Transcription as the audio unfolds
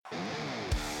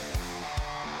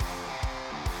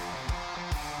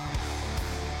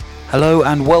Hello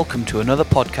and welcome to another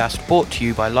podcast brought to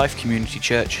you by Life Community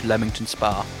Church, Leamington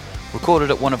Spa. Recorded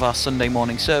at one of our Sunday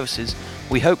morning services,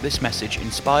 we hope this message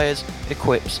inspires,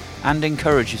 equips and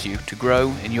encourages you to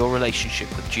grow in your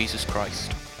relationship with Jesus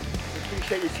Christ. We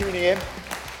appreciate you tuning in,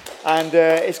 and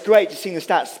it's great to see the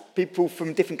stats. People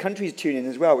from different countries tune in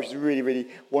as well, which is really, really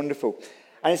wonderful.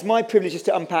 And it's my privilege just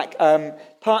to unpack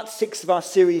part 6 of our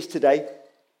series today,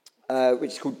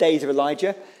 which is called Days of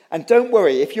Elijah. And don't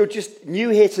worry, if you're just new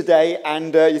here today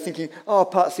and you're thinking,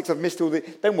 part 6, I've missed all the...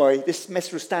 Don't worry, this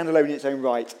message will stand alone in its own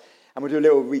right. And we'll do a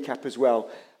little recap as well.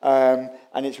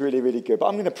 And it's really, really good. But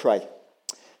I'm going to pray.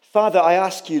 Father, I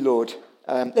ask you, Lord,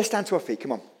 let's stand to our feet.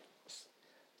 Come on.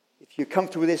 If you're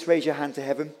comfortable with this, raise your hand to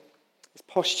heaven. Let's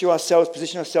posture ourselves,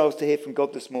 position ourselves to hear from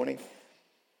God this morning.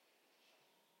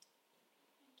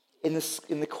 In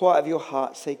the quiet of your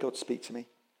heart, say, God, speak to me.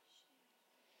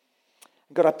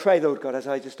 God, I pray, Lord God, as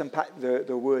I just unpack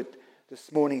the word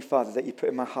this morning, Father, that you put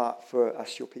in my heart for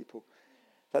us, your people,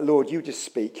 that, Lord, you just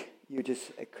speak. You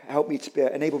just help me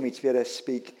to enable me to be able to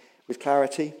speak with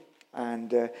clarity, and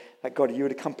that, God, you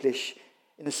would accomplish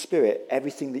in the Spirit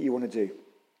everything that you want to do.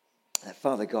 That,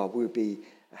 Father God, we would be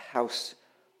a house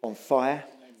on fire,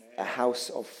 a house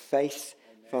of faith,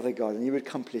 Father God, and you would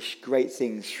accomplish great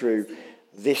things through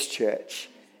this church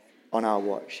on our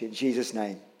watch. In Jesus'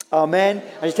 name. Amen.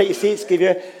 And just take your seats, give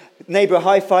your neighbour a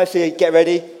high five, so you get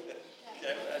ready.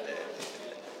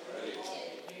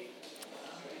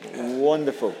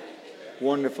 Wonderful.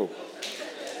 Wonderful.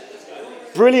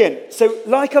 Brilliant. So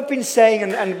like I've been saying,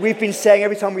 and we've been saying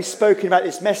every time we've spoken about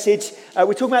this message,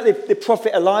 we're talking about the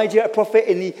prophet Elijah, a prophet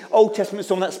in the Old Testament,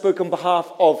 someone that spoke on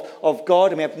behalf of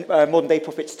God, and we have modern day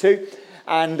prophets too.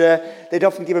 And they'd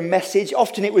often give a message.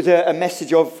 Often it was a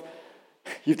message of,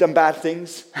 you've done bad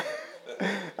things.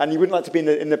 And you wouldn't like to be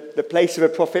in the place of a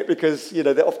prophet because, you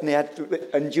know, they had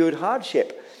endured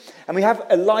hardship. And we have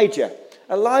Elijah.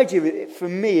 Elijah, for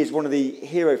me, is one of the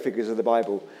hero figures of the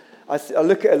Bible. I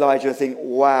look at Elijah and think,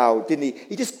 wow, didn't he?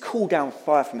 He just called down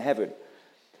fire from heaven.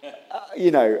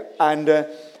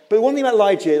 But one thing about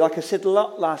Elijah, like I said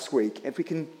last week, if we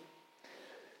can,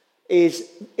 is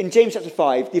in James chapter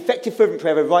 5, the effective fervent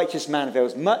prayer of a righteous man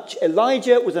avails much.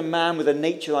 Elijah was a man with a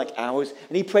nature like ours,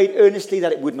 and he prayed earnestly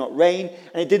that it would not rain,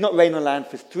 and it did not rain on the land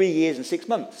for 3 years and 6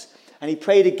 months. And he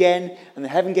prayed again, and the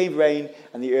heaven gave rain,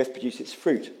 and the earth produced its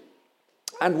fruit.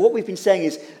 And what we've been saying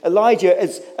is Elijah,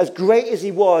 as great as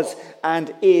he was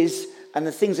and is, and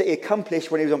the things that he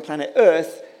accomplished when he was on planet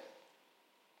Earth,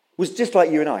 was just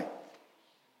like you and I.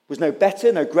 Was no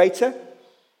better, no greater.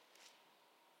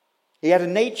 He had a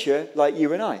nature like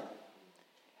you and I.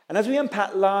 And as we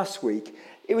unpacked last week,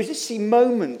 it was just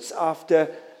moments after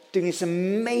doing this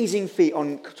amazing feat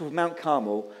on Mount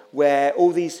Carmel, where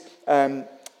all these,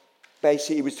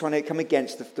 basically he was trying to come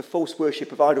against the false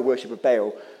worship of idol worship of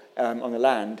Baal on the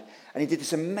land. And he did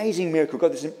this amazing miracle.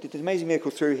 God did this amazing miracle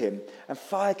through him. And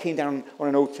fire came down on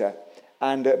an altar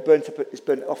and burnt up his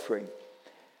burnt offering.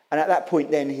 And at that point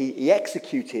then he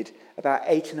executed about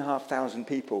 8,500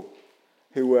 people.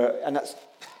 Who were, and it's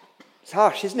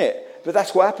harsh, isn't it? But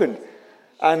that's what happened.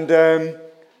 And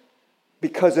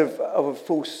because of a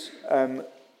false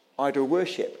idol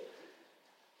worship.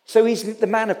 So he's the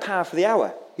man of power for the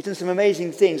hour. He's done some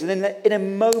amazing things. And then in a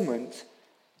moment,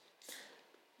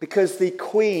 because the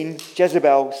queen,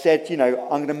 Jezebel, said, I'm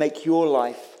going to make your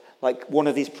life like one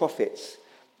of these prophets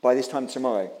by this time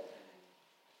tomorrow.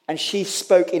 And she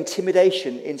spoke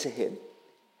intimidation into him.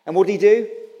 And what did he do?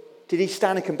 Did he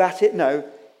stand and combat it? No.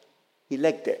 He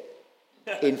legged it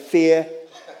in fear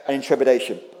and in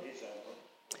trepidation.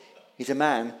 He's a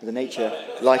man with a nature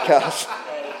like us.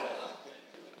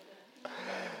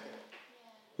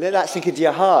 Let that sink into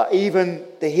your heart. Even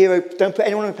the hero, don't put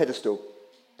anyone on a pedestal.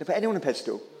 Don't put anyone on a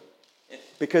pedestal.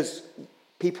 Because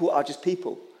people are just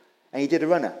people. And he did a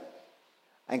runner.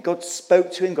 And God spoke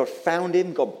to him, God found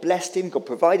him, God blessed him, God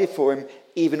provided for him,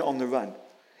 even on the run.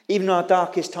 Even in our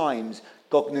darkest times,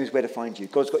 God knows where to find you.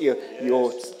 God's got your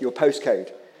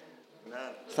postcode.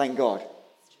 Thank God.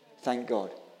 Thank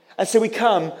God. And so we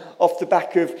come off the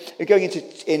back of, we're going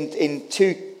in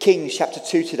 2 Kings chapter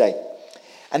 2 today.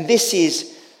 And this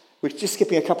is, we're just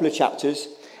skipping a couple of chapters,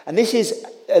 and this is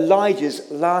Elijah's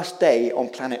last day on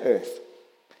planet Earth.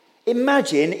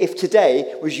 Imagine if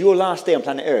today was your last day on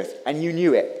planet Earth and you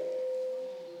knew it.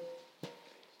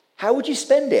 How would you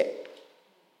spend it?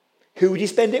 Who would you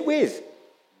spend it with?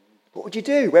 What would you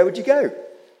do? Where would you go?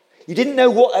 You didn't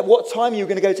know at what time you were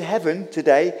going to go to heaven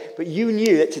today, but you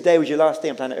knew that today was your last day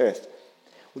on planet Earth.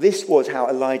 Well, this was how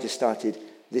Elijah started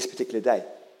this particular day.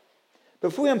 But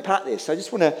before we unpack this, I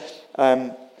just want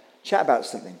to chat about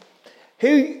something.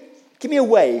 Give me a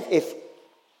wave if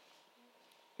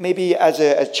maybe as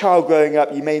a child growing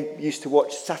up, you may used to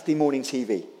watch Saturday morning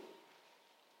TV.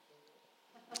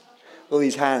 All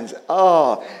these hands.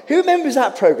 Who remembers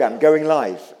that programme going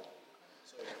live?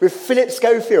 With Philip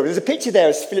Schofield. There's a picture there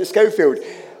of Philip Schofield.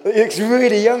 He looks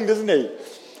really young, doesn't he?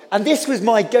 And this was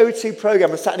my go-to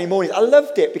programme on Saturday mornings. I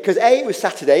loved it because A, it was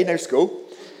Saturday, no school.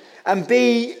 And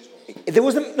B, there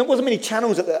wasn't many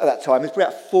channels at that time. There was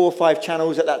about 4 or 5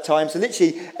 channels at that time. So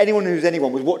literally, anyone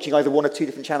was watching either 1 or 2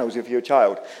 different channels if you're a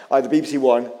child. Either BBC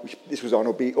One, which this was on,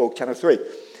 or Channel 3,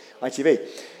 ITV.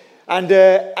 And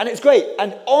it's great.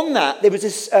 And on that, there was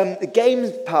this the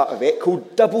games part of it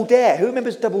called Double Dare. Who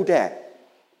remembers Double Dare?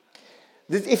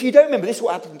 If you don't remember, this is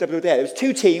what happened in Double Dare. There was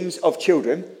 2 teams of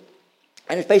children,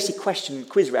 and it's basically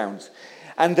quiz rounds.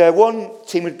 And one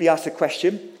team would be asked a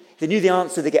question. If they knew the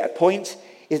answer, they get a point.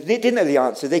 If they didn't know the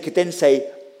answer, they could then say,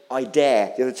 I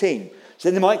dare, the other team. So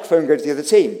then the microphone goes to the other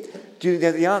team. Do you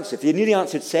know the answer? If they knew the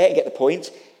answer, they'd say it and get the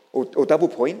point, or double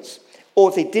points. Or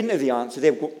if they didn't know the answer,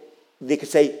 they could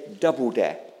say double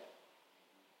dare.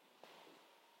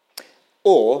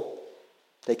 Or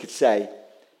they could say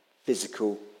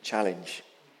physical challenge.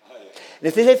 And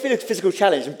if they said physical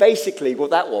challenge, and basically what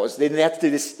that was, then they had to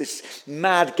do this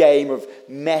mad game of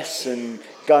mess and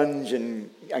gunge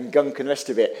and gunk and the rest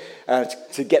of it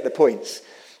to get the points.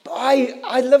 But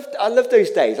I loved those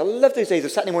days. I loved those days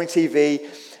of Saturday morning TV.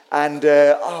 And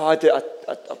I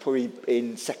probably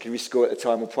in secondary school at the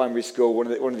time or primary school, one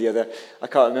or the other. I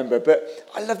can't remember. But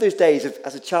I loved those days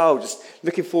as a child, just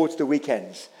looking forward to the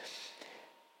weekends.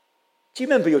 Do you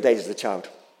remember your days as a child?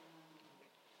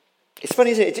 It's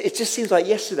funny, isn't it? It just seems like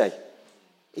yesterday.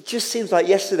 It just seems like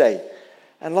yesterday.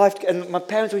 And my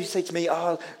parents always say to me,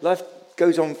 life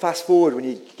goes on fast forward when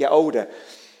you get older.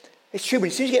 It's true,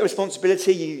 as soon as you get a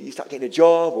responsibility, you start getting a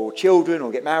job or children or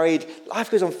get married,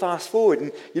 life goes on fast forward.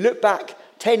 And you look back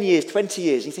 10 years, 20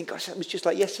 years, and you think, gosh, that was just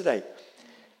like yesterday.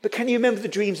 But can you remember the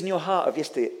dreams in your heart of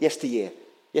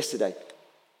yesterday?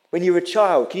 When you were a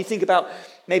child, can you think about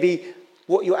maybe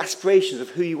what your aspirations of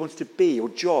who you wanted to be, your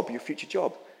job, your future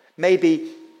job?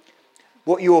 Maybe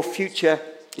what your future,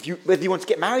 whether you want to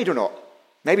get married or not.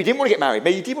 Maybe you didn't want to get married.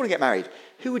 Maybe you did want to get married.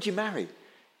 Who would you marry?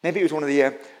 Maybe it was one of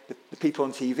the people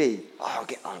on TV. I'll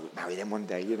marry them one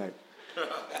day, you know.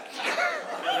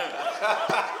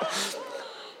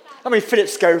 I mean, Philip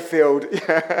Schofield.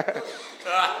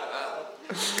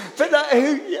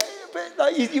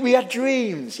 We had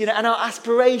dreams, you know, and our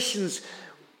aspirations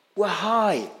were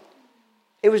high.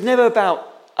 It was never about,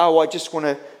 I just want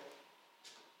to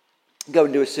go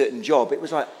and do a certain job. It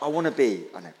was like, I want to be,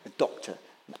 a doctor,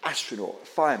 an astronaut, a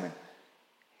fireman.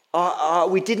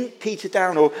 We didn't peter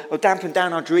down or dampen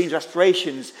down our dreams or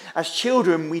aspirations. As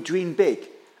children, we dreamed big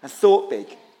and thought big.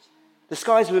 The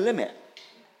skies were the limit.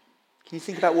 Can you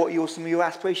think about what some of your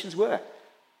aspirations were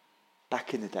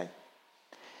back in the day?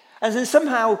 And then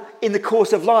somehow, in the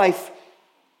course of life,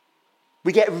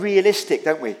 we get realistic,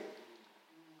 don't we?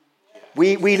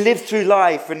 We live through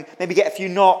life and maybe get a few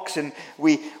knocks and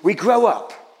we grow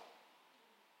up.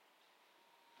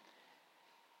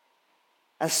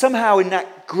 And somehow in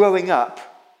that growing up,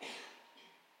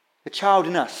 the child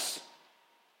in us,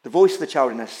 the voice of the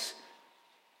child in us,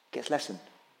 gets lessened.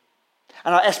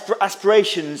 And our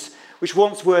aspirations, which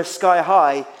once were sky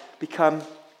high, become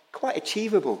quite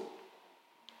achievable.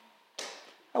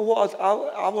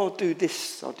 I'll do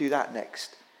this, I'll do that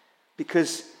next.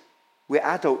 Because we're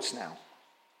adults now.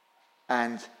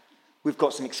 And we've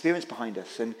got some experience behind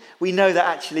us. And we know that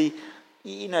actually,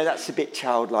 that's a bit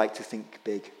childlike to think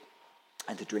big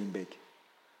and to dream big.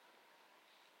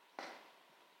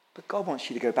 But God wants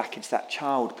you to go back into that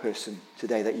child person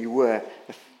today that you were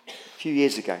a few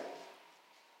years ago. And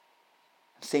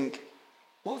think,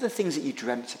 what are the things that you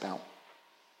dreamt about?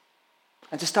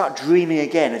 And to start dreaming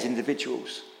again as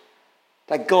individuals.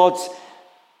 That God's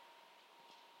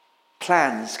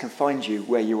plans can find you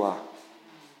where you are.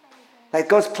 That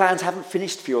God's plans haven't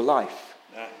finished for your life.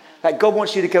 No. That God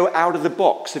wants you to go out of the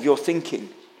box of your thinking.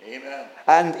 Amen.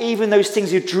 And even those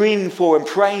things you're dreaming for and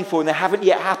praying for and they haven't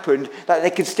yet happened, that they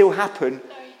can still happen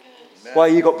while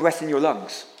you've got breath in your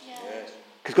lungs.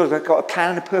 Because God's got a plan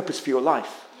and a purpose for your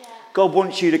life. Yeah. God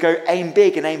wants you to go aim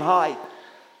big and aim high.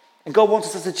 And God wants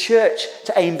us as a church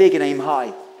to aim big and aim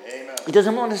high. Amen. He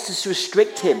doesn't want us to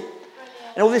restrict him.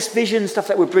 And all this vision stuff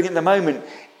that we're bringing at the moment,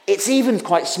 it's even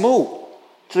quite small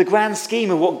to the grand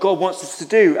scheme of what God wants us to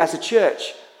do as a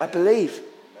church, I believe.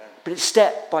 But it's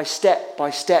step by step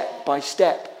by step by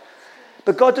step.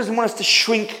 But God doesn't want us to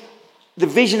shrink the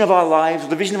vision of our lives or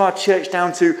the vision of our church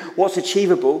down to what's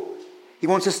achievable. He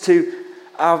wants us to,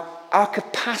 our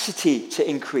capacity to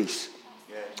increase.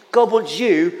 God wants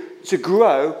you to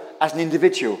grow as an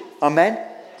individual. Amen?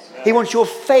 He wants your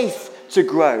faith to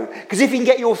grow. Because if he can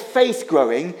get your faith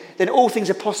growing, then all things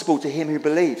are possible to him who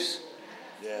believes.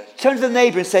 Yes. Turn to the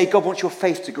neighbour and say, God wants your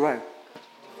faith to grow.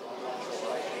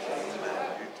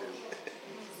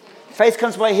 Faith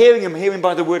comes by hearing him, hearing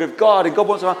by the word of God. And God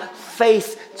wants our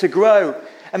faith to grow.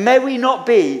 And may we not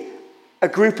be a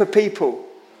group of people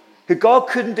who God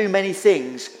couldn't do many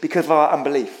things because of our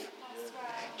unbelief.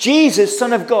 Jesus,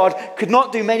 Son of God, could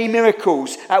not do many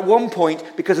miracles at one point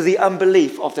because of the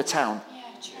unbelief of the town.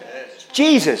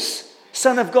 Jesus,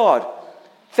 Son of God,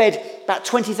 fed about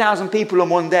 20,000 people on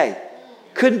one day.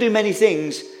 Couldn't do many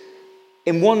things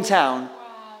in one town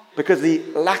because of the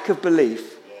lack of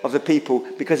belief of the people,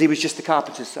 because he was just the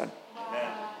carpenter's son.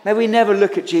 May we never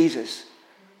look at Jesus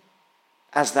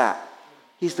as that.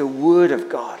 He's the Word of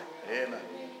God. Amen.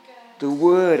 The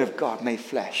Word of God made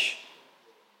flesh.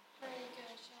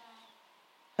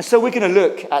 And so we're going to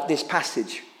look at this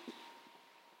passage.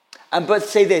 But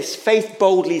say this, faith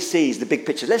boldly sees the big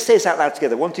picture. Let's say this out loud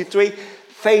together. 1, 2, 3.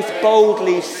 Faith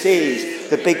boldly sees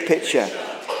the big picture.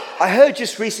 I heard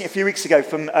just recently, a few weeks ago,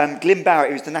 from Glyn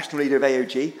Barrett, who's the national leader of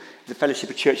AOG, the Fellowship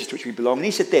of Churches to which we belong. And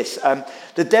he said this,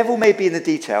 the devil may be in the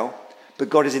detail, but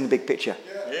God is in the big picture.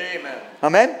 Amen.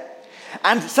 Amen?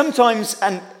 And sometimes,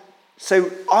 and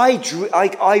so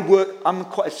I work, I'm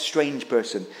quite a strange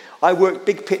person. I work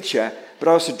big picture, but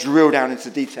I also drill down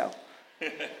into detail.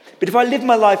 But if I live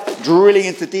my life drilling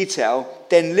into detail,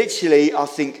 then literally I'll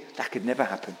think, that could never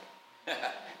happen.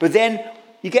 But then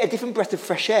you get a different breath of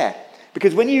fresh air.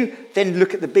 Because when you then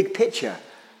look at the big picture,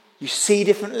 you see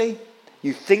differently,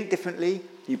 you think differently,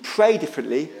 you pray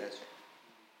differently,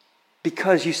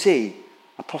 because you see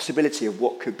a possibility of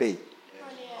what could be.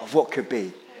 Of what could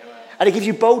be. And it gives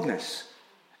you boldness.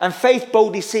 And faith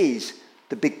boldly sees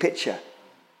the big picture.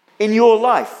 In your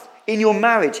life, in your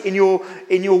marriage, in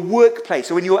your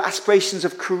workplace, or in your aspirations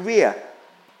of career,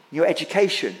 in your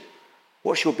education,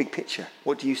 what's your big picture?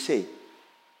 What do you see?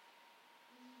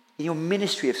 In your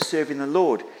ministry of serving the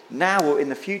Lord, now or in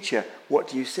the future, what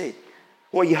do you see?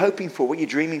 What are you hoping for? What are you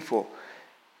dreaming for?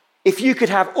 If you could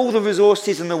have all the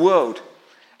resources in the world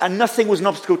and nothing was an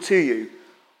obstacle to you,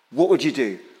 what would you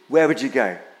do? Where would you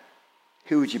go?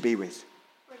 Who would you be with?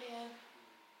 Brilliant.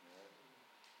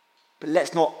 But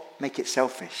let's not make it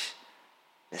selfish.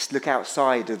 Let's look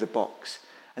outside of the box.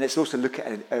 And let's also look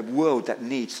at a world that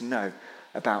needs to know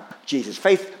about Jesus.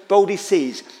 Faith boldly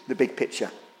sees the big picture.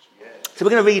 So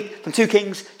we're going to read from 2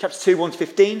 Kings, chapter 2, 1 to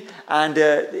 15. And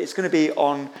it's going to be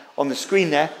on the screen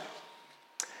there.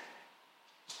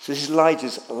 So this is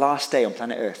Elijah's last day on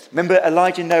planet Earth. Remember,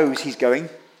 Elijah knows he's going.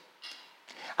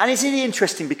 And it's really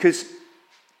interesting because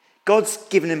God's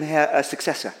given him a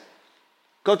successor.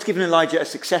 God's given Elijah a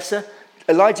successor.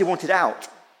 Elijah wanted out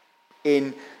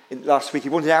in last week. He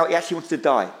wanted out. He actually wanted to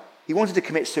die. He wanted to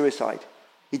commit suicide.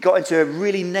 He got into a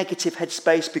really negative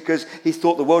headspace because he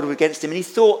thought the world was against him. And he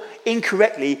thought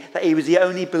incorrectly that he was the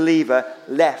only believer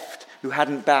left who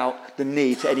hadn't bowed the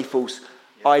knee to any false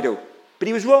idol. But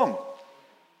he was wrong.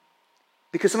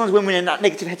 Because sometimes when we're in that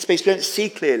negative headspace, we don't see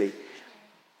clearly.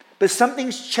 But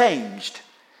something's changed.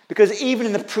 Because even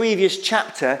in the previous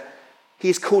chapter, he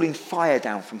is calling fire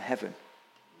down from heaven.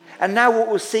 And now what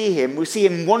we'll see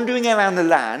him wandering around the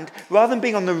land, rather than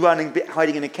being on the run and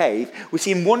hiding in a cave, we'll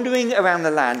see him wandering around the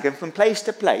land, going from place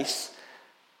to place,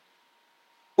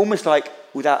 almost like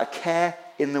without a care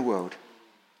in the world.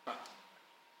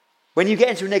 When you get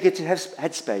into a negative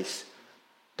headspace,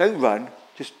 don't run,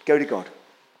 just go to God.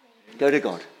 Go to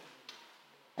God.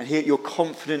 And here your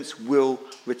confidence will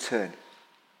return.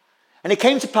 And it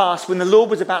came to pass when the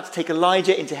Lord was about to take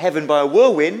Elijah into heaven by a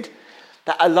whirlwind,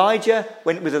 that Elijah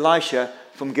went with Elisha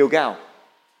from Gilgal.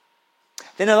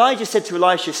 Then Elijah said to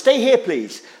Elisha, "Stay here,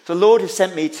 please, for the Lord has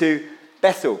sent me to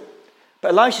Bethel."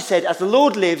 But Elisha said, "As the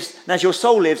Lord lives and as your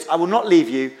soul lives, I will not leave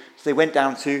you." So they went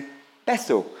down to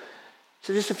Bethel.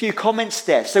 So just a few comments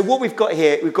there. So what we've got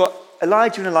here, we've got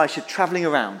Elijah and Elisha traveling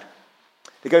around.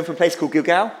 They're going from a place called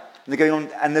Gilgal, and they're going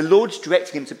on, and the Lord's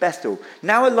directing him to Bethel.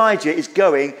 Now Elijah is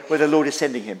going where the Lord is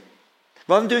sending him.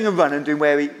 Rather than doing a run and doing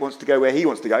where he wants to go,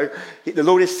 the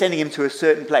Lord is sending him to a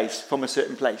certain place, from a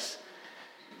certain place.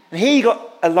 And here you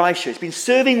got Elisha. He's been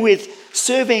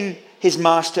serving his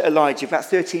master Elijah for about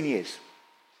 13 years.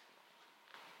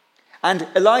 And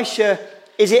Elisha,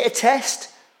 is it a test?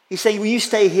 He's saying, will you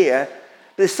stay here?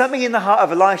 But there's something in the heart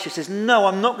of Elisha that says, no,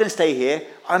 I'm not going to stay here.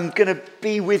 I'm going to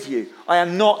be with you. I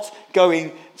am not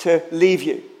going to leave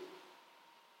you.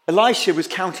 Elisha was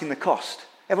counting the cost.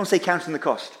 Everyone say counting the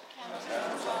cost.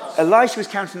 Elisha was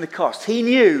counting the cost. He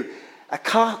knew a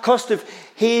cost of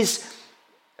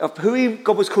who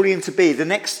God was calling him to be, the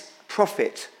next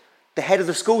prophet, the head of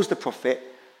the schools, the prophet,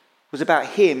 was about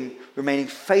him remaining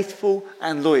faithful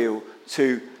and loyal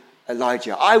to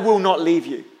Elijah. I will not leave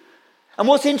you. And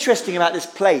what's interesting about this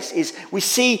place is we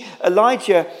see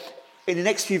Elijah in the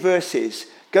next few verses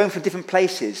going from different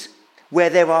places where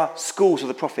there are schools of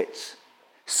the prophets.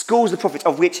 Schools of the prophets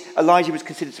of which Elijah was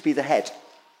considered to be the head.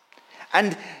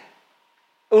 And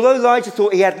although Elijah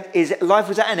thought his life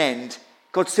was at an end,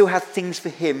 God still had things for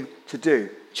him to do.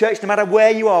 Church, no matter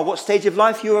where you are, what stage of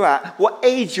life you are at, what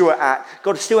age you are at,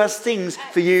 God still has things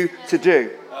for you to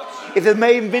do. If the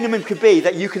main minimum could be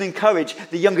that you can encourage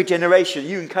the younger generation,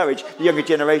 you encourage the younger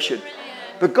generation.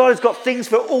 But God has got things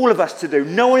for all of us to do.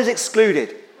 No one is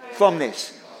excluded from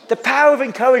this. The power of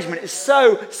encouragement is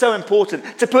so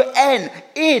important. To put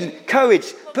in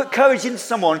courage, put courage into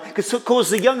someone could cause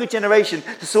the younger generation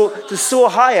to soar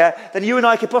higher than you and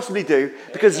I could possibly do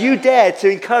because you dared to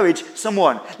encourage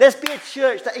someone. Let's be a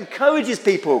church that encourages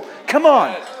people. Come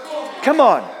on. Come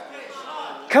on.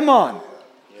 Come on.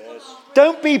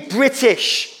 Don't be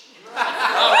British.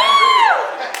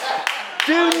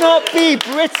 Do not be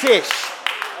British.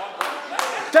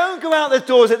 Don't go out the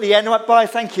doors at the end and like, bye,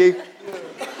 thank you.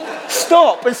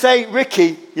 Stop and say,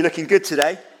 Ricky, you're looking good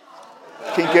today.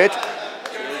 Looking good.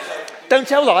 Don't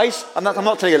tell lies. I'm not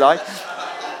telling you a lie.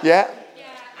 Yeah?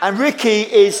 And Ricky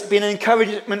has been an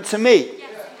encouragement to me.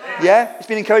 Yeah? It's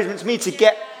been an encouragement to me to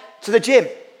get to the gym.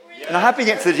 And I have been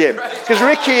getting to the gym. Because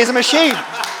Ricky is a machine.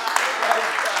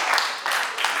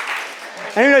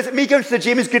 And who knows that me going to the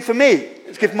gym is good for me.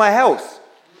 It's good for my health.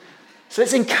 So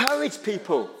let's encourage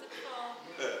people.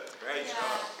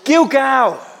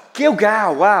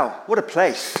 Gilgal, wow, what a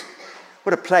place.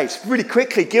 What a place. Really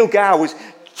quickly, Gilgal was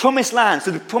promised land.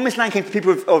 So the promised land came to the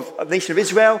people of the nation of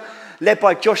Israel, led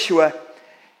by Joshua.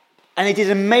 And he did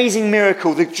an amazing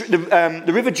miracle. The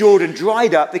River Jordan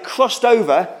dried up. They crossed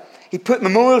over. He put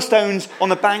memorial stones on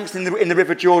the banks in the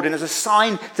River Jordan as a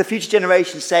sign to future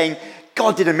generations saying,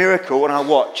 God did a miracle on our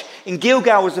watch. And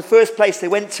Gilgal was the first place they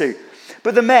went to.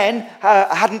 But the men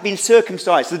hadn't been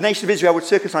circumcised. So the nation of Israel would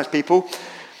circumcise people.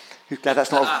 Who's glad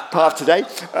that's not a part of today.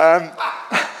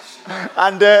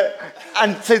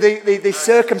 And so they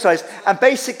circumcised. And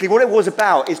basically what it was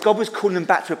about is God was calling them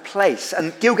back to a place.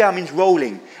 And Gilgal means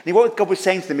rolling. And what God was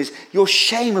saying to them is, your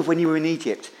shame of when you were in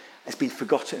Egypt has been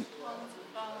forgotten.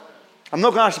 I'm not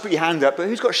going to ask you to put your hand up, but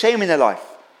who's got shame in their life?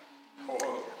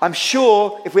 I'm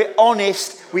sure if we're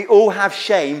honest, we all have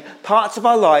shame, parts of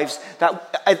our lives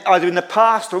that either in the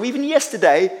past or even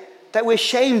yesterday that we're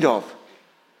ashamed of.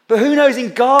 But who knows,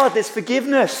 in God there's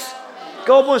forgiveness.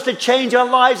 God wants to change our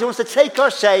lives. He wants to take our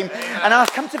shame and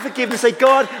ask, come to forgiveness. Say,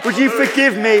 God, would you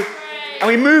forgive me? And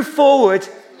we move forward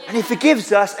and he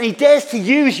forgives us and he dares to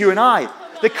use you and I.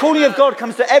 The calling of God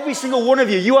comes to every single one of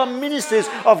you. You are ministers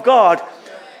of God.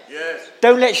 Yes.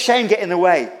 Don't let shame get in the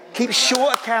way. Keep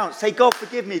short accounts. Say, God,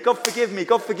 forgive me. God, forgive me.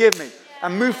 God, forgive me.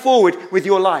 And move forward with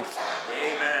your life.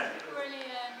 Amen.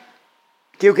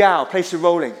 Gilgal, place of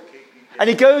rolling. And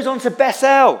he goes on to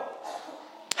Bethel,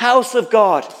 house of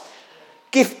God.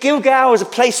 Gilgal is a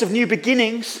place of new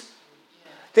beginnings.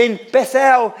 Then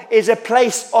Bethel is a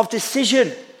place of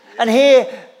decision. And here,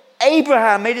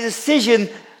 Abraham made a decision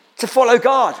to follow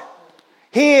God.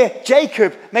 Here,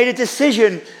 Jacob made a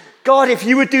decision. God, if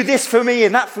you would do this for me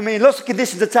and that for me, and lots of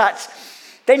conditions attached,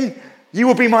 then you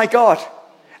will be my God.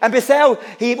 And Bethel,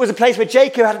 it was a place where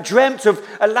Jacob had dreamt of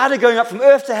a ladder going up from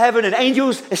earth to heaven and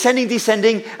angels ascending,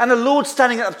 descending, and the Lord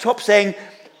standing at the top saying,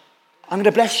 I'm going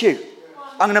to bless you.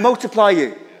 I'm going to multiply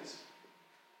you.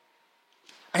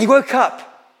 And he woke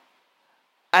up.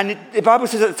 And the Bible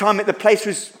says at the time that the place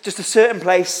was just a certain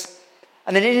place.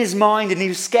 And then in his mind, and he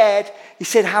was scared, he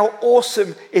said, how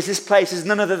awesome is this place? It's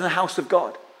none other than the house of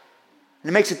God. And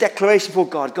he makes a declaration for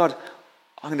God. God,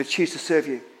 I'm going to choose to serve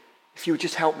you if you would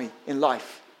just help me in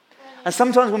life. And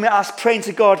sometimes when we ask praying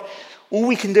to God, all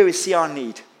we can do is see our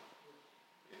need.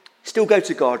 Still go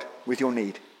to God with your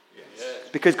need.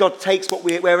 Because God takes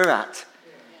where we're at.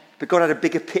 But God had a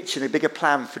bigger picture and a bigger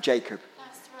plan for Jacob.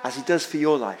 As he does for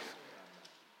your life.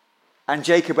 And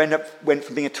Jacob went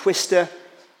from being a twister,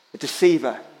 a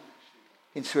deceiver,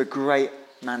 into a great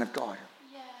man of God.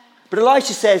 But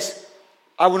Elisha says,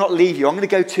 I will not leave you. I'm going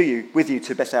to go with you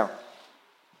to Bethel.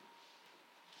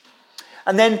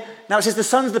 And then, now it says the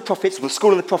sons of the prophets, the school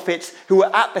of the prophets, who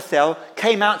were at Bethel,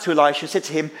 came out to Elisha and said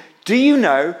to him, do you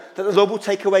know that the Lord will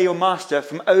take away your master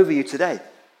from over you today?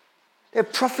 They're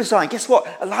prophesying. Guess what?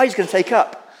 Elijah's going to take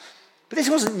up. But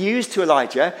this wasn't news to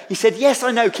Elijah. He said, yes,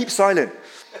 I know, keep silent.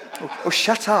 Oh,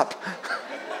 shut up.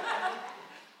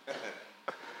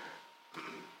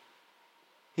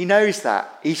 He knows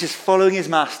that. He's just following his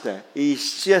master.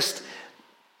 He's just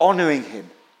honouring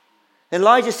him.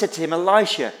 Elijah said to him,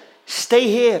 Elisha, Stay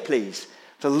here, please.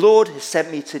 The Lord has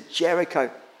sent me to Jericho.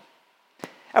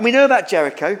 And we know about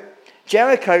Jericho.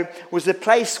 Jericho was the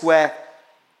place where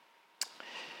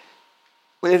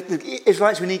the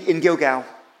Israelites were in Gilgal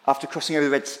after crossing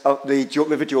over the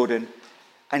River Jordan.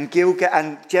 And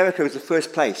Jericho was the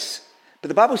first place. But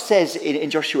the Bible says in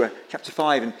Joshua chapter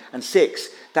 5 and 6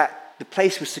 that the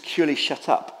place was securely shut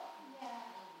up.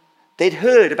 They'd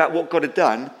heard about what God had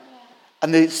done,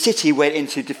 and the city went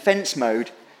into defense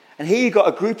mode. And here you've got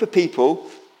a group of people,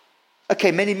 okay,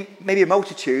 maybe a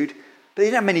multitude, but they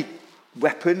didn't have many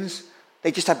weapons.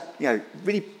 They just had,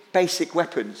 really basic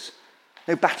weapons.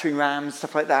 No battering rams,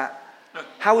 stuff like that.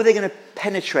 How were they going to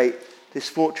penetrate this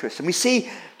fortress? And we see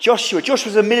Joshua.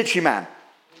 Joshua's a military man.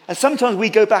 And sometimes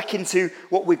we go back into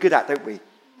what we're good at, don't we?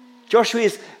 Joshua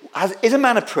is a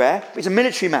man of prayer, but he's a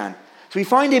military man. So we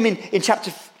find him in chapter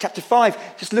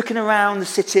 5, just looking around the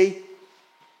city,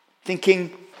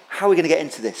 thinking, how are we going to get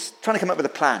into this? Trying to come up with a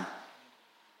plan.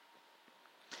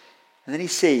 And then he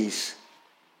sees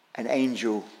an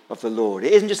angel of the Lord.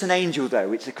 It isn't just an angel,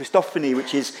 though. It's a Christophany,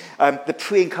 which is the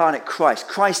pre-incarnate Christ.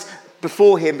 Christ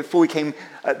before him, before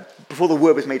the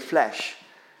Word was made flesh.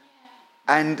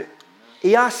 And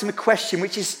he asks him a question,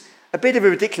 which is a bit of a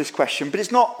ridiculous question, but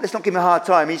let's not give him a hard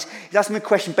time. He's asking him a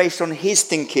question based on his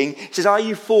thinking. He says, are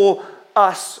you for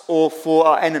us or for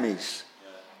our enemies?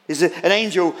 There's an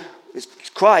angel, it's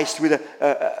Christ, with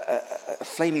a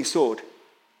flaming sword.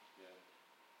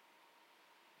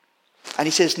 And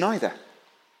he says, neither.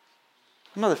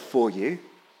 I'm neither for you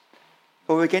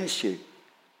or against you,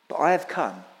 but I have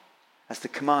come as the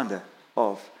commander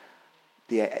of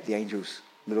the angels,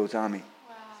 the Lord's army.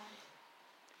 Wow.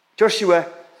 Joshua,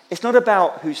 it's not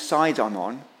about whose side I'm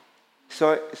on.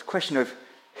 So it's a question of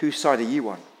whose side are you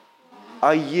on?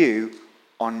 Are you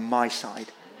on my side?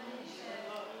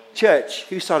 Church,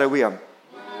 whose side are we on?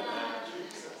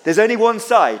 There's only one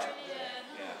side.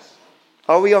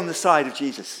 Are we on the side of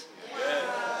Jesus?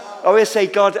 I always say,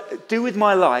 God, do with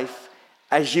my life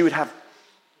as you would have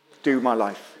do with my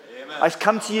life. Amen. I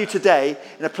come to you today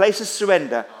in a place of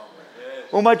surrender.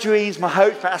 All my dreams, my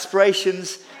hopes, my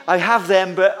aspirations, I have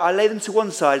them, but I lay them to one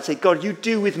side and say, God, you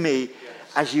do with me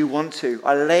as you want to.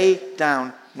 I lay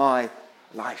down my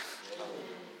life.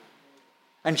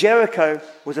 And Jericho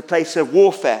was a place of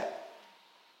warfare.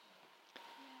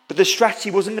 But the strategy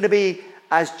wasn't going to be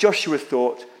as Joshua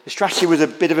thought. The strategy was a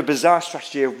bit of a bizarre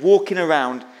strategy of walking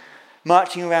around,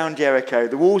 marching around Jericho,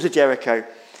 the walls of Jericho,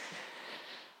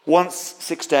 once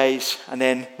 6 days, and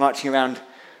then marching around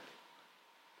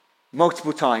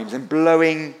multiple times and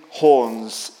blowing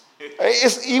horns.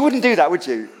 You wouldn't do that, would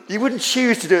you? You wouldn't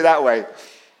choose to do it that way.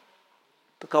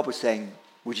 But God was saying,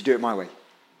 would you do it my way?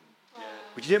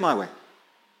 Would you do it my way?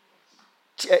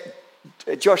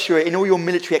 Joshua, in all your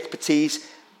military expertise,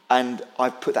 and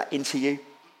I've put that into you,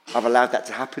 I've allowed that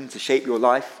to happen, to shape your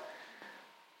life.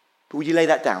 But would you lay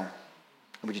that down?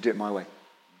 And would you do it my way?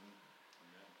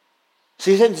 So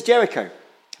he sent to Jericho.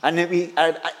 And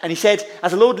he said,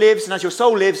 as the Lord lives and as your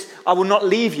soul lives, I will not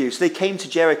leave you. So they came to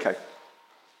Jericho.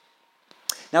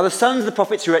 Now the sons of the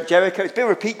prophets who were at Jericho, it's a bit of a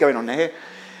repeat going on here,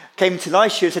 came to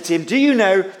Elisha and said to him, do you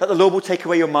know that the Lord will take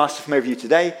away your master from over you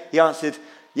today? He answered,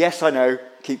 yes, I know.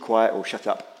 Keep quiet or shut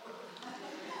up.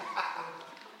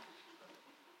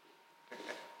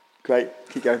 Great.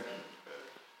 Keep going.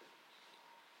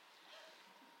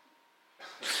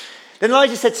 Then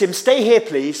Elijah said to him, stay here,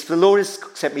 please, for the Lord has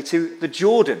sent me to the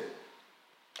Jordan.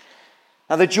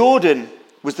 Now, the Jordan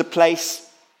was the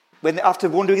place when, after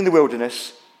wandering in the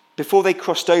wilderness, before they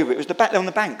crossed over, it was on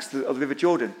the banks of the River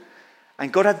Jordan.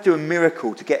 And God had to do a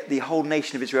miracle to get the whole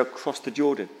nation of Israel across the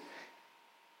Jordan.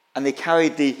 And they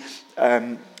carried the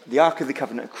Ark of the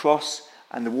Covenant across,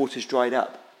 and the waters dried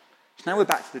up. So now we're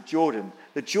back to the Jordan.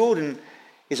 The Jordan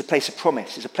is a place of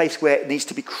promise. It's a place where it needs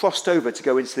to be crossed over to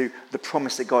go into the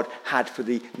promise that God had for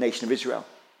the nation of Israel.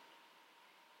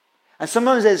 And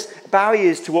sometimes there's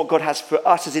barriers to what God has for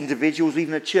us as individuals,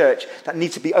 even a church, that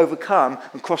need to be overcome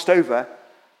and crossed over,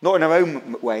 not in our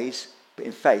own ways, but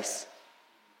in faith.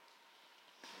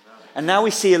 And now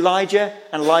we see Elijah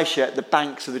and Elisha at the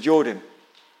banks of the Jordan.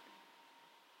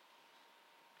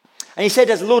 And he said,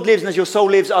 as the Lord lives and as your soul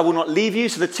lives, I will not leave you.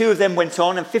 So the two of them went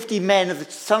on, and 50 men of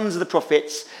the sons of the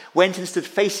prophets went and stood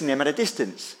facing them at a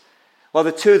distance, while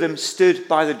the two of them stood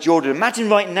by the Jordan. Imagine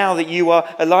right now that you are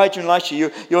Elijah and Elisha.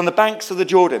 You're on the banks of the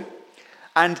Jordan.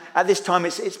 And at this time,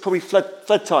 it's probably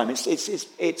flood time.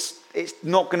 It's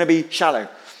not going to be shallow.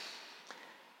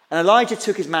 And Elijah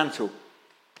took his mantle,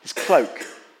 his cloak,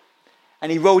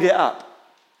 and he rolled it up,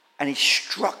 and he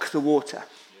struck the water.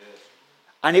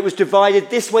 And it was divided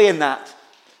this way and that,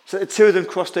 so the two of them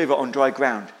crossed over on dry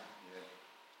ground.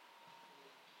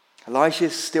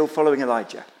 Elisha's still following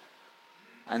Elijah.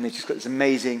 And they've just got this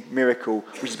amazing miracle,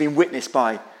 which has been witnessed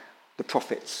by the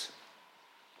prophets.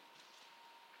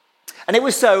 And it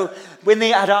was so, when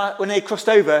they crossed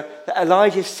over, that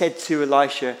Elijah said to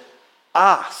Elisha,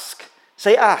 ask.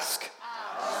 Say ask.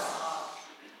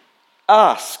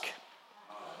 Ask.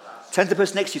 Turn to the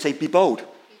person next to you, say, be bold. Be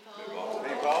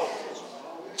bold.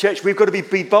 Church, we've got to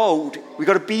be bold. We've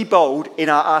got to be bold in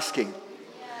our asking.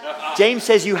 James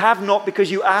says you have not because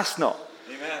you ask not.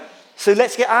 Amen. So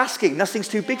let's get asking. Nothing's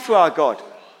too big for our God.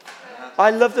 I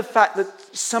love the fact that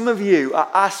some of you are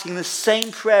asking the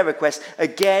same prayer request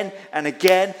again and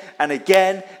again and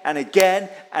again and again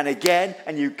and again,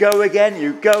 and you go again.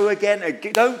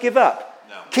 Don't give up.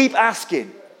 No. Keep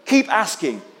asking. Keep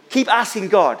asking. Keep asking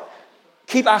God.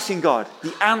 Keep asking God.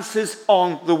 The answer's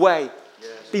on the way.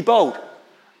 Yes. Be bold.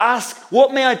 Ask,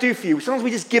 what may I do for you? Sometimes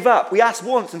we just give up. We ask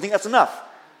once and think that's enough.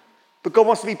 But God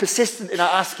wants to be persistent in our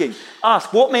asking.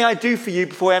 Ask, what may I do for you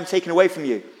before I am taken away from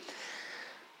you?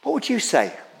 What would you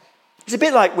say? It's a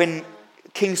bit like when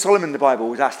King Solomon in the Bible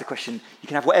was asked the question, you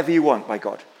can have whatever you want by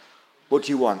God. What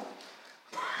do you want?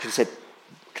 He said,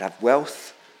 I could have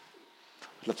wealth.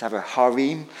 I'd love to have a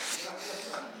harem.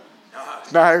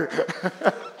 No.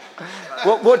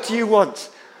 What do you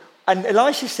want? And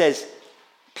Elisha says,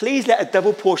 please let a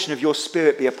double portion of your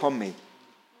spirit be upon me.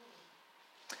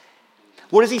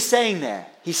 What is he saying there?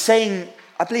 He's saying,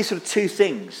 I believe, sort of two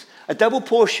things. A double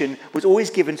portion was always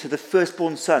given to the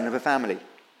firstborn son of a family.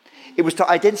 It was to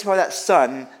identify that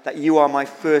son, that you are my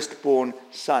firstborn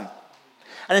son.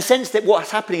 And in a sense that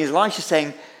what's happening is Elisha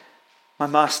saying, my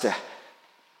master,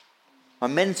 my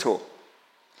mentor,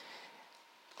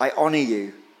 I honour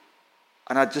you.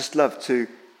 And I'd just love to,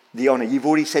 the honour. You've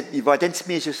already said, you've identified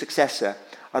me as your successor.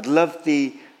 I'd love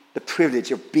the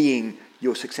privilege of being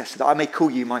your successor, that I may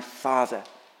call you my father,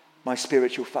 my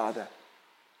spiritual father.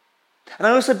 And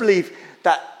I also believe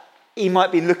that he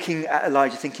might be looking at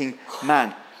Elijah thinking,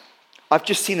 man, I've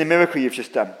just seen the miracle you've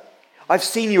just done. I've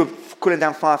seen you calling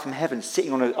down fire from heaven,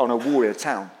 sitting on a wall in a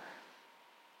town.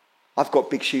 I've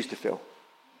got big shoes to fill.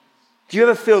 Do you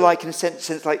ever feel like, in a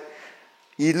sense like,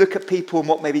 you look at people and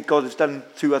what maybe God has done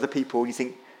through other people, and you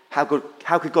think, how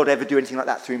could God ever do anything like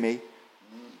that through me?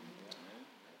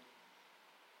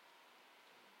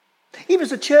 Even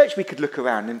as a church, we could look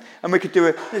around and we could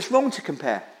do it's wrong to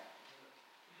compare.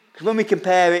 Because when we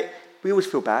compare it, we always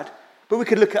feel bad. But we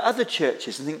could look at other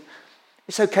churches and think,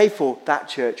 it's okay for that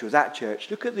church or that church.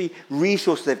 Look at the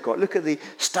resources they've got. Look at the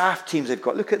staff teams they've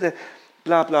got. Look at the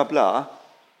blah, blah, blah.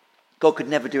 God could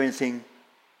never do anything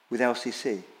with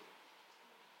LCC.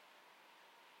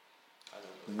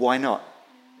 Why not?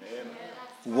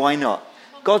 Why not?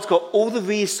 God's got all the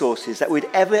resources that we'd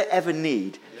ever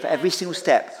need for every single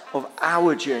step of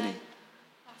our journey.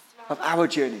 Of our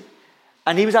journey.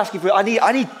 And he was asking for, I need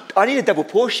a double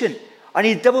portion. I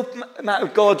need a double amount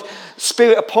of God's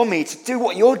Spirit upon me to do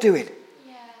what you're doing.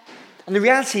 Yeah. And the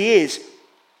reality is,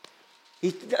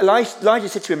 Elijah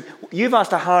said to him, you've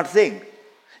asked a hard thing.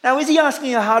 Now, is he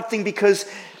asking a hard thing because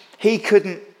he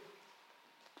couldn't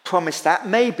promise that?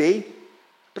 Maybe.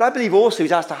 But I believe also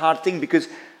he's asked a hard thing because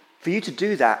for you to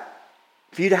do that,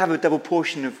 for you to have a double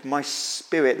portion of my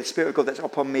Spirit, the Spirit of God that's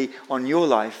upon me, on your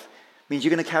life, means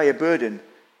you're going to carry a burden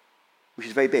which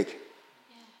is very big.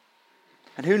 Yeah.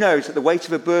 And who knows that the weight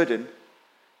of a burden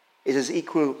is as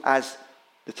equal as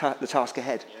the task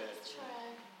ahead. Yeah.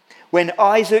 When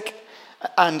Isaac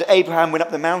and Abraham went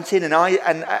up the mountain,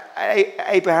 and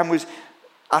Abraham was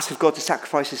asked of God to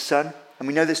sacrifice his son, and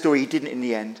we know the story, he didn't in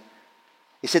the end.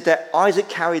 He said that Isaac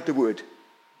carried the wood,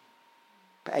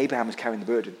 but Abraham was carrying the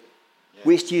burden. Yeah.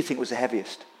 Which do you think was the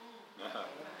heaviest?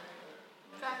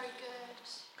 Very good.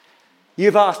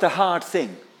 You've asked a hard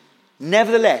thing.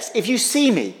 Nevertheless, if you see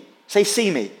me, say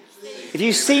see me. If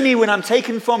you see me when I'm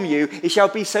taken from you, it shall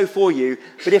be so for you,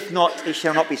 but if not, it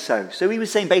shall not be so. So he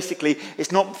was saying basically,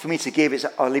 it's not for me to give,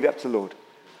 I'll leave it up to the Lord.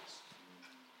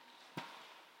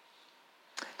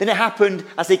 Then it happened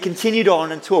as they continued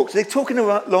on and talked. So they're talking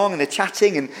along and they're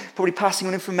chatting and probably passing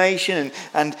on information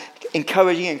and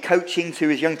encouraging and coaching to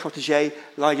his young protege,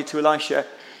 Elijah to Elisha.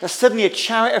 That suddenly a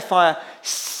chariot of fire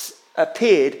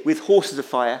appeared with horses of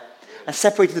fire and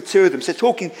separated the two of them. So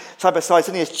talking side by side,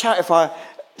 suddenly this chariot of fire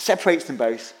separates them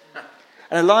both.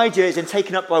 And Elijah is then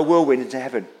taken up by a whirlwind into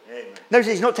heaven. Amen. Notice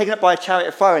he's not taken up by a chariot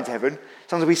of fire into heaven.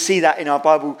 Sometimes we see that in our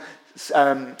Bible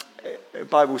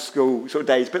school sort of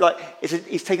days. But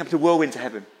he's taken up to a whirlwind to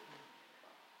heaven.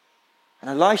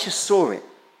 And Elisha saw it.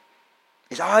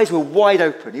 His eyes were wide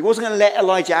open. He wasn't going to let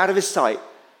Elijah out of his sight,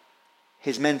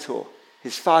 his mentor,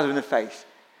 his father in the faith.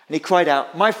 And he cried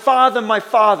out, my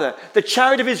father, the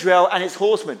chariot of Israel and its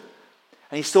horsemen.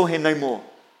 And he saw him no more.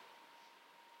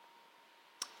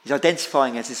 He's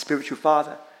identifying as his spiritual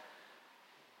father.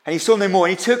 And he saw him no more.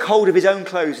 And he took hold of his own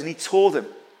clothes and he tore them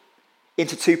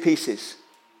into 2 pieces.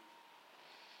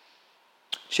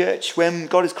 Church, when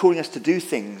God is calling us to do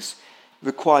things, it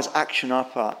requires action on our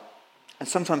part. And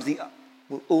sometimes the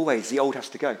old has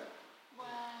to go. Wow.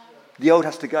 The old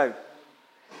has to go.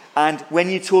 And when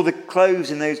you tore the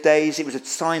clothes in those days, it was a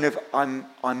sign of I'm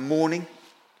mourning,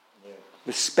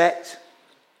 respect,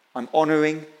 I'm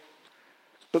honouring.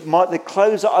 But the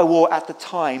clothes that I wore at the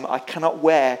time, I cannot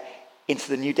wear into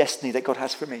the new destiny that God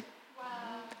has for me. Wow.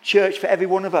 Church, for every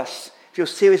one of us, if you're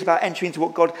serious about entering into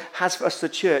what God has for us as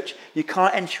a church, you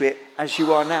can't enter it as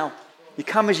you are now. You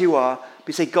come as you are, but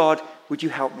you say, God, would you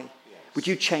help me? Would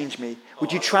you change me?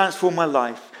 Would you transform my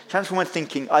life? Transform my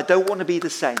thinking? I don't want to be the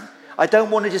same. I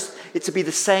don't want it to be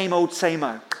the same old, same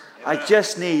old. I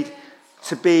just need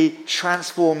to be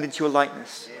transformed into your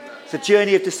likeness. It's a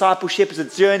journey of discipleship. It's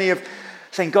a journey of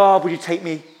saying, God, would you take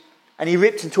me? And he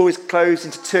ripped and tore his clothes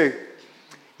into 2.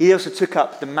 He also took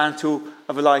up the mantle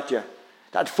of Elijah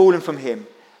that had fallen from him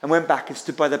and went back and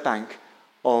stood by the bank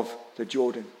of the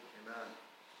Jordan. Amen.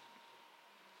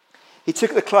 He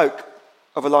took the cloak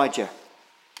of Elijah.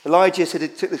 Elijah said he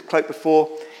took the cloak before,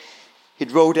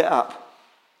 he'd rolled it up.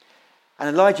 And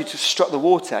Elijah just struck the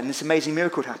water and this amazing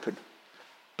miracle happened.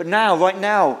 But now, right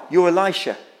now, you're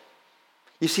Elisha.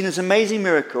 You've seen this amazing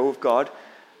miracle of God,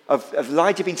 of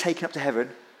Elijah being taken up to heaven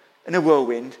in a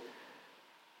whirlwind.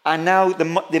 And now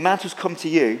the mantle's come to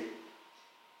you.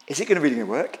 Is it really going to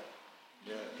work?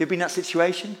 Yeah. You've been in that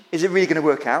situation? Is it really going to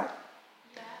work out?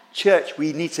 Yeah. Church,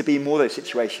 we need to be in more of those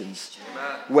situations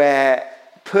where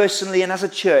personally and as a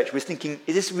church, we're thinking,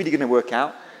 is this really going to work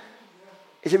out?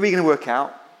 Is it really going to work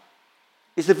out?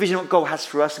 Is the vision what God has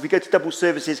for us? If we go to double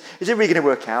services, is it really going to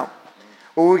work out?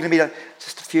 Or are we going to be like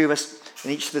just a few of us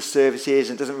in each of the services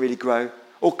and it doesn't really grow?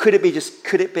 Or could it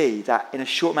be that in a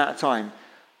short amount of time,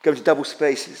 going to double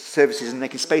space services and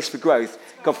making space for growth,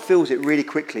 God fills it really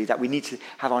quickly that we need to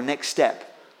have our next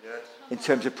step in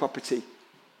terms of property.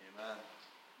 Amen.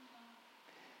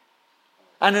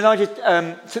 And Elijah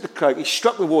took the cloak, he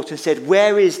struck the water and said,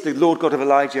 where is the Lord God of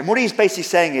Elijah? And what he's basically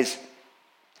saying is,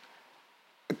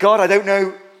 God, I don't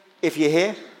know if you're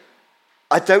here.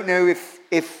 I don't know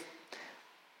if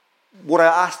what I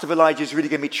asked of Elijah is really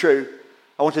going to be true.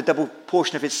 I want a double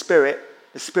portion of his spirit,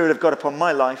 the Spirit of God upon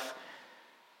my life.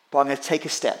 But I'm going to take a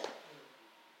step.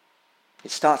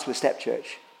 It starts with a step,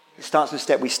 church. It starts with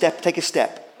a step. Take a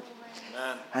step.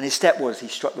 Amen. And his step was he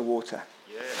struck the water.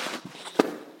 Yeah.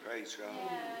 Praise God.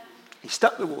 Yeah. He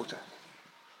struck the water.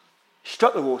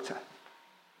 Struck the water.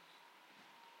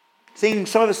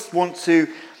 Some of us want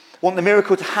the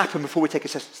miracle to happen before we take a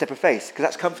step of faith, because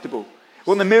that's comfortable. We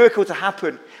want the miracle to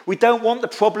happen. We don't want the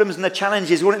problems and the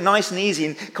challenges. We want it nice and easy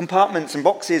in compartments and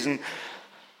boxes. And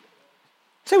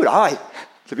so would I,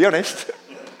 to be honest.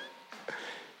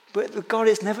 But with God,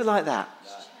 it's never like that.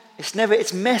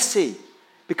 It's messy,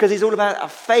 because he's all about our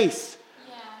faith.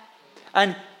 Yeah.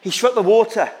 And he struck the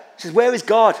water. He says, where is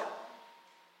God?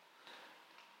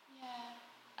 Yeah.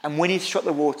 And when he struck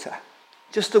the water,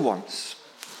 just the once,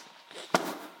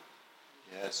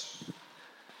 yes,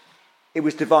 it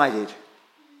was divided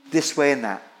this way and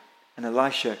that, and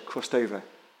Elisha crossed over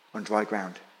on dry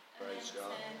ground. Praise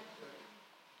God.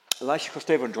 Elisha crossed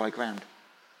over on dry ground.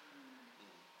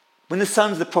 When the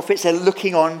sons of the prophets are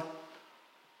looking on,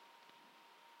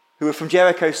 who were from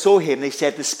Jericho, saw him, they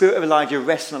said, the spirit of Elijah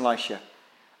rests on Elisha.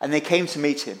 And they came to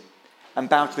meet him and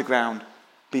bowed to the ground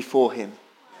before him.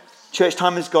 Yes. Church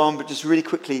time is gone, but just really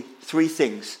quickly, 3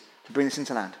 things to bring this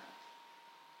into land.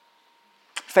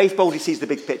 Faith boldly sees the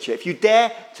big picture. If you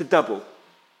dare to double,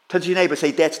 turn to your neighbour and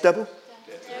say, dare to double.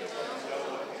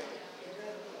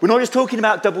 We're not just talking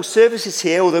about double services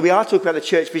here, although we are talking about the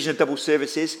church vision of double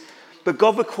services, but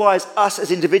God requires us as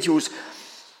individuals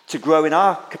to grow in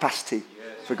our capacity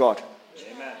for God.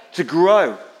 Amen. To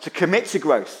grow, to commit to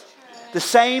growth. The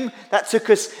same that took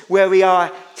us where we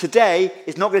are today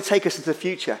is not going to take us into the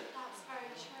future.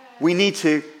 We need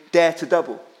to dare to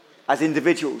double as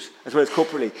individuals as well as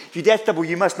corporately. If you dare to double,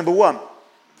 you must, number 1,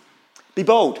 be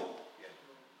bold.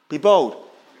 Be bold.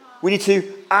 We need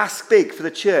to ask big for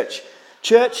the church.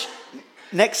 Church,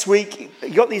 next week,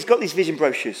 you got these vision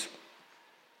brochures.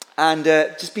 And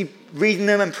just be reading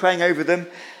them and praying over them.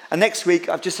 And next week,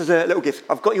 I've just as a little gift,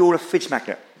 I've got you all a fridge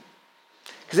magnet.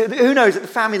 Because who knows that the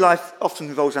family life often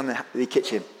revolves around the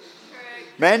kitchen.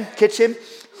 Men, kitchen,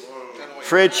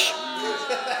 fridge.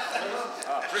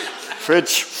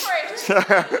 Fridge.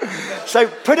 So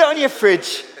put it on your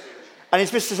fridge. And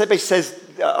it's basically says,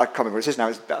 I can't remember what it says now,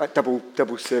 it's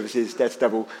double services, dare to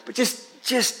double. But just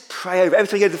just pray over. Every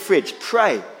time you go to the fridge,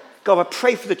 pray. God, I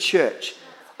pray for the church.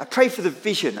 I pray for the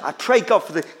vision. I pray, God,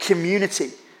 for the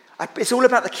community. It's all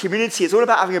about the community. It's all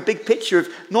about having a big picture of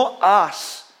not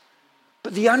us,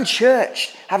 but the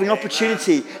unchurched having an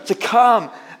opportunity to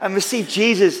come and receive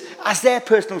Jesus as their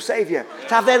personal Saviour,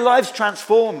 to have their lives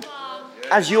transformed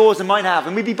as yours and mine have.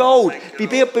 And we be bold. Be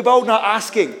bold not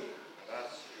asking.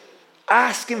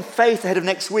 Ask in faith ahead of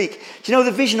next week. Do you know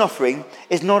the vision offering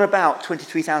is not about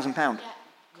 £23,000?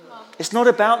 It's not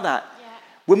about that.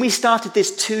 When we started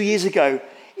this 2 years ago,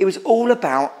 it was all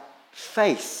about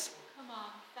faith.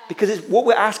 Because what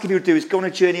we're asking you to do is go on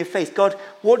a journey of faith. God,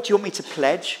 what do you want me to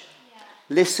pledge?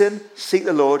 Listen, seek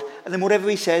the Lord, and then whatever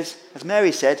he says, as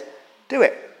Mary said, do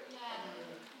it.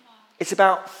 It's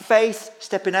about faith,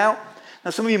 stepping out.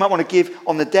 Now, some of you might want to give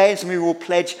on the day, and some of you will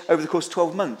pledge over the course of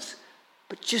 12 months.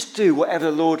 But just do whatever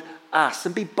the Lord asks,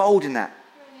 and be bold in that.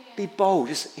 Be bold.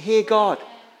 Just hear God.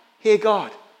 Hear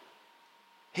God.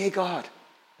 Hear God.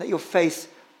 Let your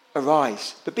faith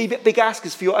arise. But be big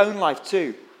askers for your own life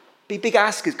too. Be big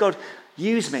askers. God,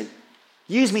 use me.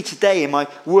 Use me today in my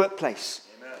workplace.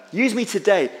 Amen. Use me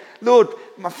today. Lord,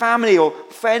 my family or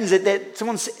friends,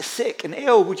 someone's sick and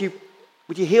ill, would you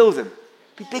heal them?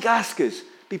 Be big askers.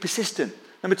 Be persistent.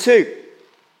 Number 2,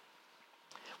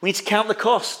 we need to count the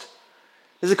cost.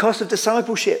 There's a cost of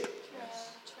discipleship.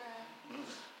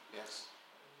 Yes.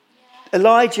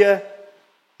 Elijah,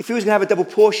 if he was going to have a double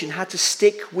portion, Elisha had to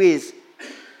stick with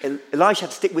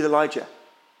Elijah.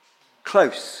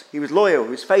 Close. He was loyal. He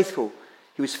was faithful.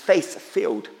 He was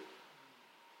faith-filled.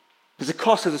 There's a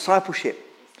cost of discipleship.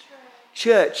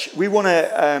 Church, we want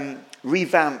to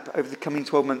revamp over the coming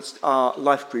 12 months our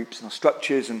life groups and our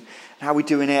structures and how we're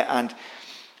doing it,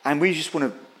 and we just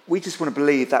want to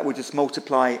believe that we'll just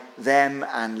multiply them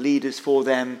and leaders for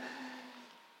them.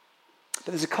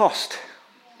 But there's a cost.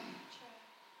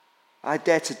 I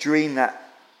dare to dream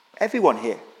that everyone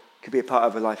here could be a part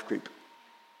of a life group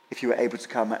if you were able to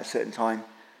come at a certain time,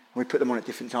 and we put them on at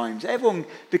different times. Everyone,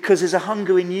 because there's a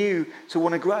hunger in you to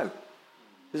want to grow.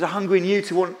 There's a hunger in you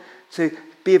to want to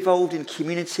be involved in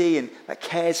community and that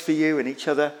cares for you and each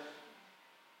other.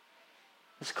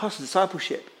 There's a cost of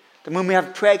discipleship. Then when we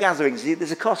have prayer gatherings,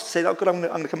 there's a cost to say, oh God, I'm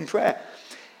going to come in prayer.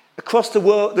 Across the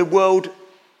world,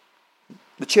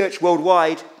 the church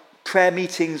worldwide, prayer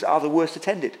meetings are the worst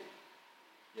attended.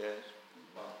 Yes.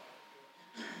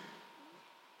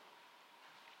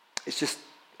 It's just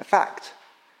a fact.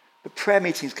 But prayer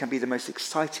meetings can be the most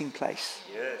exciting place.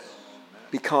 Yes.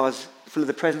 Because full of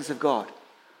the presence of God.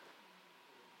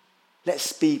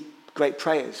 Let's be great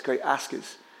prayers, great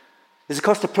askers. There's a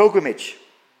cost of pilgrimage.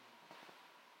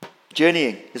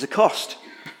 Journeying. There's a cost.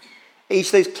 Each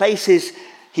of those places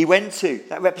he went to,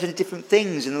 that represented different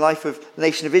things in the life of the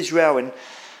nation of Israel. And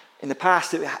in the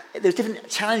past, there's different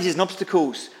challenges and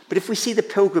obstacles. But if we see the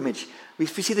pilgrimage,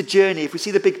 if we see the journey, if we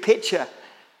see the big picture,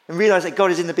 and realize that God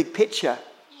is in the big picture,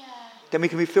 then we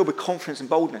can be filled with confidence and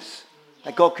boldness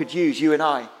that God could use you and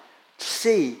I to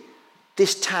see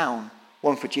this town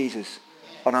won for Jesus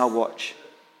on our watch.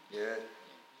 Yeah.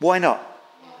 Why not?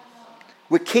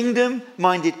 We're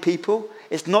kingdom-minded people.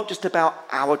 It's not just about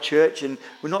our church, and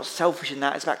we're not selfish in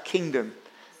that. It's about kingdom.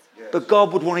 Yes. But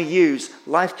God would want to use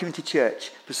Life Community Church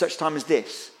for such time as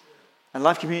this. And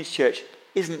Life Community Church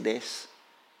isn't this.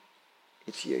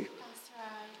 It's you. That's right.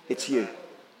 It's you.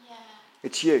 Yeah.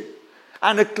 It's you.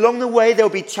 And along the way, there'll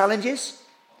be challenges.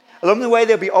 Along the way,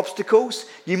 there'll be obstacles.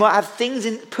 You might have things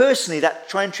personally that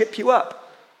try and trip you up.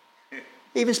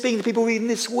 Even speaking to people reading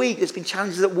this week, there's been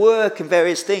challenges at work and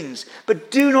various things.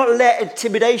 But do not let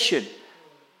intimidation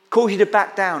cause you to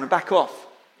back down and back off.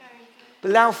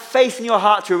 But allow faith in your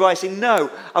heart to arise, saying, no,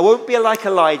 I won't be like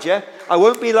Elijah. I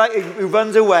won't be like who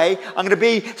runs away. I'm going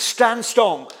to stand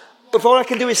strong. But all I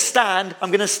can do is stand.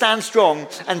 I'm going to stand strong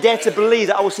and dare to believe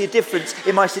that I will see a difference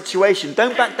in my situation.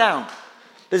 Don't back down.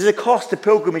 There's a cost to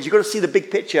pilgrimage. You've got to see the big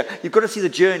picture. You've got to see the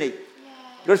journey.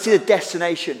 You've got to see the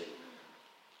destination.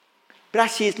 But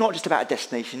actually, it's not just about a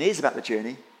destination. It is about the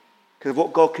journey. Because of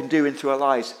what God can do in through our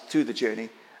lives through the journey.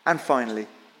 And finally,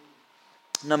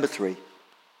 number 3.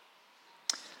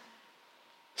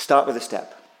 Start with a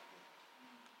step.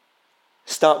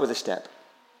 Start with a step.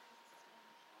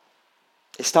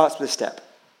 It starts with a step.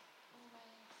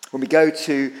 When we go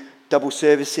to double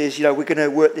services, we're going to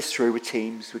work this through with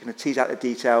teams. We're going to tease out the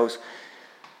details.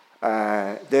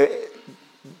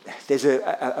 There's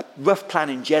a rough plan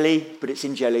in Jelly, but it's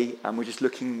in Jelly, and we're just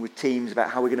looking with teams about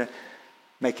how we're going to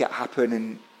make it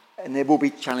happen, and there will be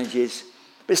challenges,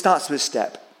 but it starts with a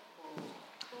step.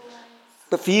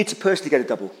 But for you to personally go to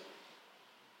double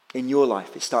in your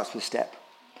life, it starts with a step.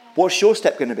 What's your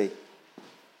step going to be?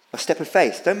 A step of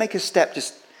faith. Don't make a step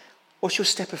just, what's your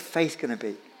step of faith going to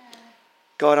be?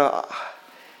 God,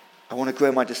 I want to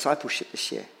grow my discipleship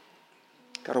this year.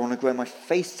 God, I want to grow my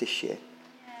faith this year.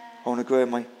 I want to grow in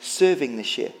my serving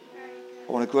this year.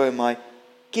 I want to grow in my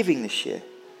giving this year.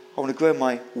 I want to grow in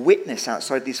my witness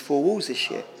outside these four walls this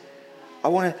year. I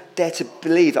want to dare to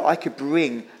believe that I could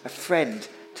bring a friend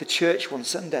to church one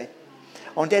Sunday.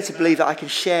 I want to dare to believe that I can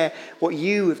share what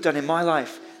you have done in my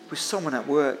life with someone at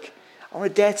work. I want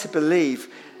to dare to believe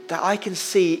that I can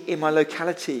see in my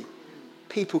locality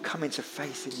people coming to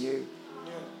faith in you.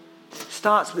 It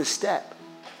starts with a step.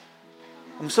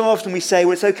 And so often we say,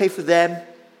 well, it's okay for them.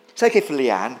 It's okay for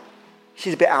Leanne.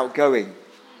 She's a bit outgoing.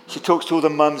 She talks to all the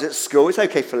mums at school. It's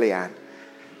okay for Leanne.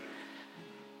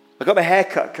 I got my hair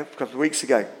cut a couple of weeks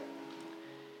ago.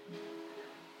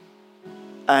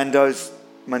 And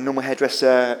my normal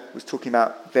hairdresser was talking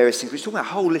about various things. We were talking about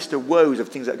a whole list of woes of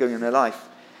things that are going on in her life.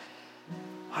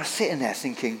 I was sitting there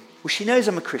thinking, well, she knows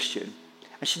I'm a Christian.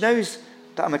 And she knows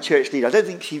that I'm a church leader. I don't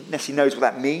think she necessarily knows what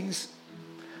that means.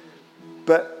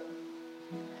 But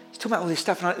she's talking about all this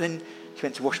stuff. And then she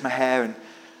went to wash my hair. And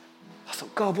I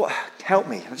thought, God, what? Help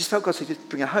me. I just felt God said, just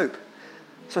bring her hope.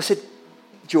 So I said,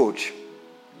 George,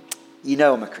 you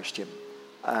know I'm a Christian.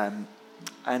 And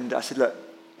I said, look,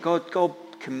 God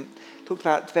can talk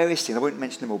about various things. I won't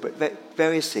mention them all, but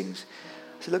various things.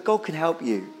 I said, look, God can help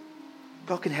you.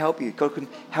 God can help you. God can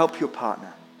help your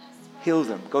partner. Heal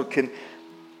them. God can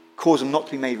cause them not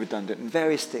to be made redundant and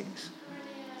various things.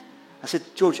 I said,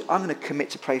 George, I'm going to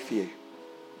commit to pray for you.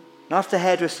 And after the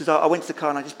hairdressers, I went to the car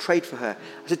and I just prayed for her.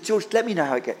 I said, George, let me know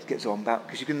how it gets on,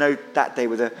 because you can know that day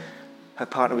whether her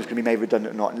partner was going to be made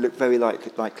redundant or not, and it looked very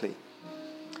likely.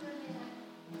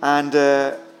 And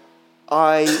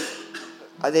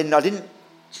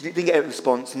she didn't get a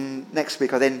response, and next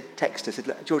week I then texted her,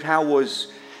 said, George, how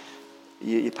was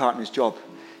your partner's job?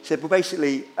 She said, well,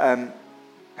 basically,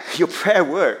 your prayer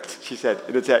worked, she said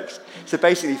in a text. So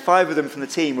basically, 5 of them from the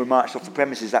team were marched off the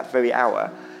premises that very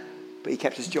hour, but he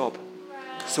kept his job.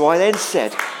 So I then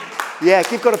said, yeah,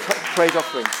 give God a praise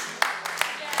offering.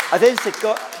 I then said,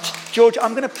 God, George,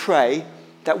 I'm going to pray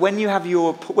that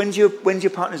when's your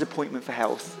partner's appointment for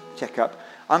health checkup,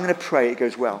 I'm going to pray it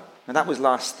goes well. And that was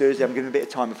last Thursday. I'm giving a bit of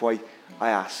time before I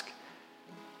ask.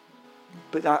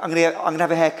 But I'm going to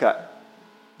have a haircut,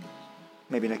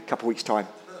 maybe in a couple of weeks' time.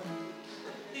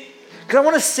 Because I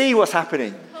want to see what's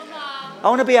happening. I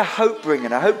want to be a hope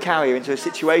bringer, a hope carrier into a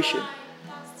situation.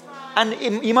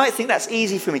 And you might think that's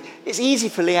easy for me. It's easy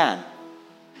for Leanne.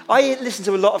 I listen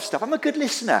to a lot of stuff. I'm a good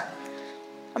listener.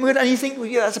 And you think, well,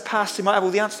 yeah, as a pastor, you might have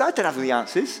all the answers. I don't have all the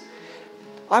answers.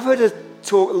 I've heard her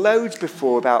talk loads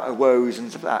before about her woes and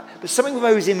stuff like that. But something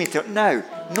rose in me thought, no,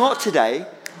 not today.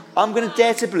 I'm going to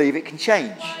dare to believe it can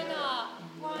change.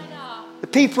 Why not? The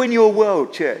people in your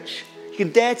world, church, you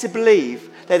can dare to believe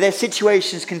that their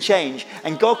situations can change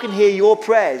and God can hear your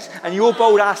prayers and your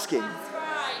bold asking.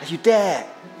 As you dare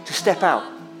to step out.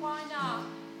 Why not?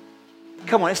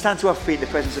 Come on, let's stand to our feet in the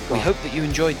presence of God. We hope that you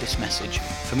enjoyed this message.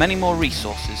 For many more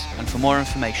resources and for more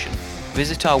information,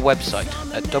 visit our website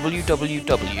at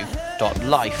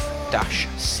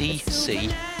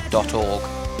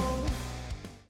www.life-cc.org.